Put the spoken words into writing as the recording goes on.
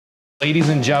Ladies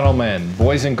and gentlemen,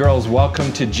 boys and girls,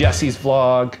 welcome to Jesse's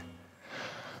vlog.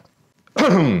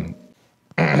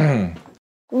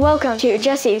 Welcome to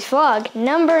Jesse's vlog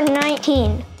number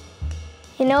 19.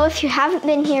 You know, if you haven't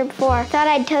been here before, I thought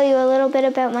I'd tell you a little bit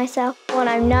about myself. When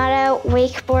I'm not out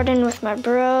wakeboarding with my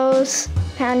bros,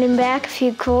 pounding back a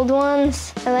few cold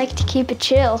ones, I like to keep it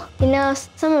chill. You know,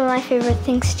 some of my favorite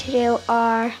things to do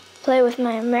are play with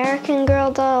my American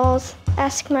Girl dolls,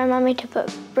 ask my mommy to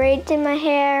put braids in my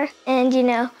hair, and, you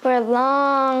know, wear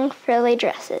long, frilly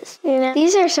dresses. You know,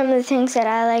 these are some of the things that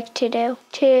I like to do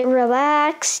to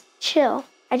relax, chill.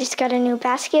 I just got a new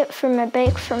basket for my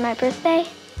bake for my birthday.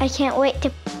 I can't wait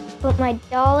to put my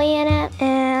dolly in it,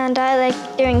 and I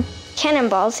like doing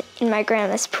cannonballs in my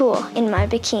grandma's pool in my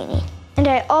bikini. And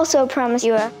I also promised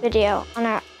you a video on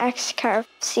our X-carve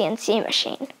CNC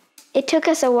machine. It took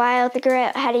us a while to figure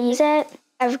out how to use it.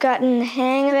 I've gotten the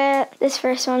hang of it. This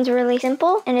first one's really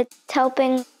simple, and it's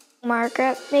helping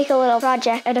Margaret make a little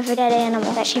project out of a dead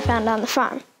animal that she found on the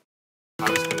farm. I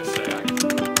was gonna say,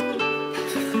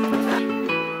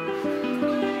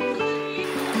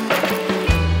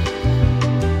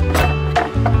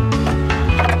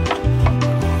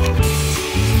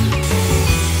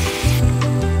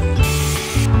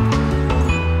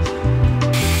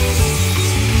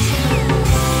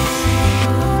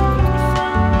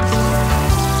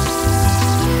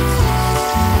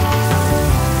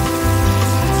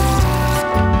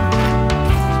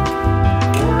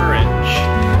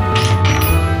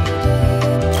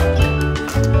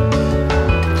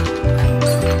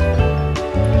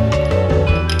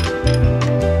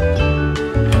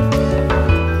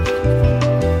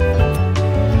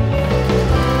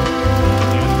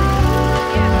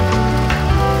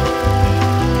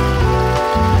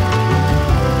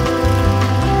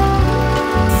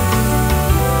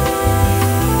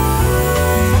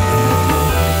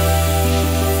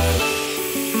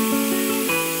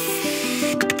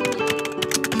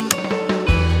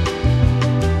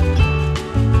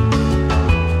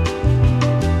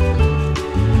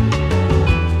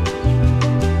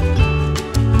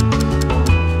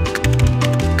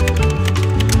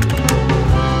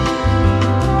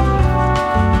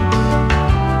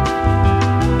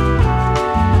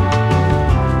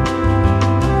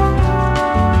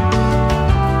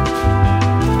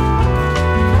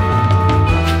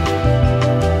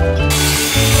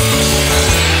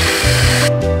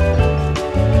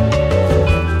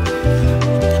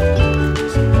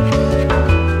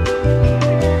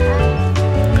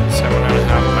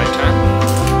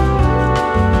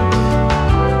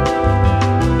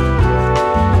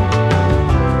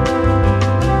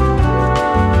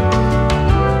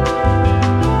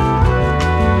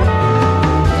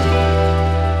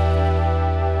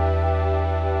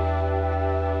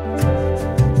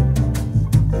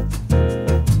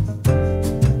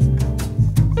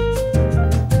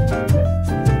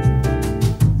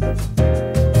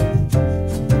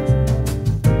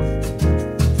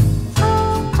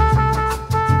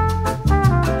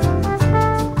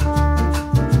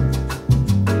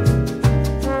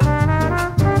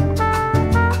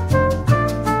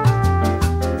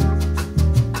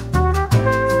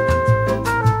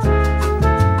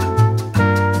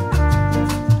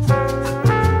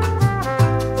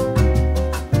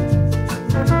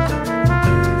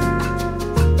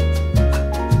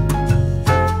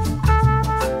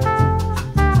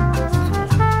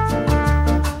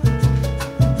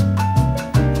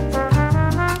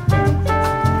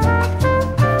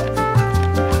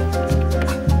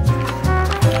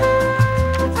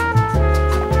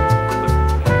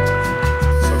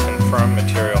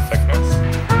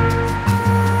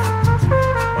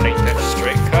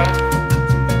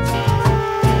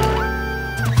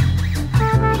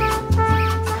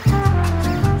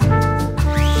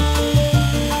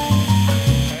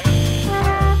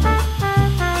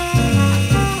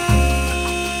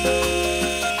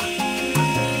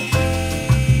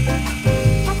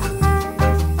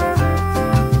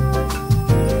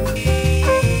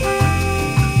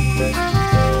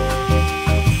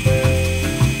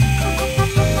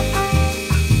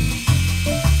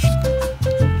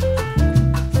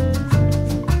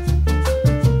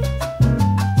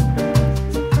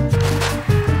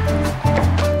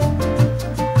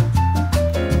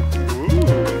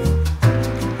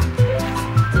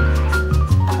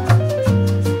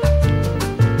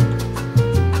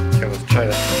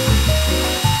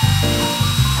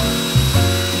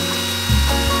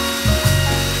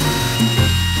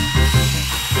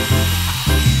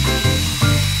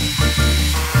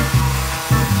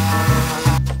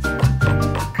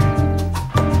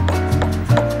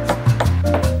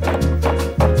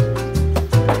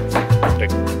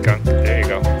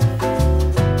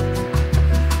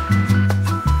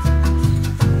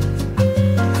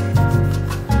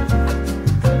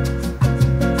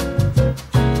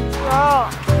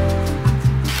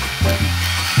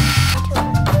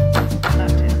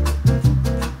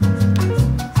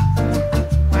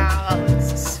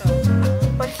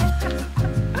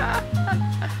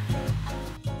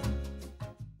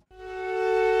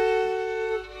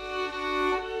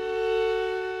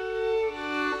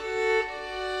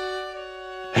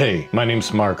 Hey, my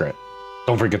name's Margaret.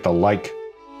 Don't forget to like,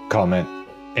 comment,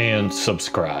 and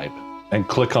subscribe. And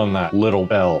click on that little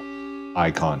bell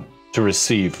icon to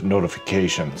receive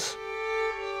notifications.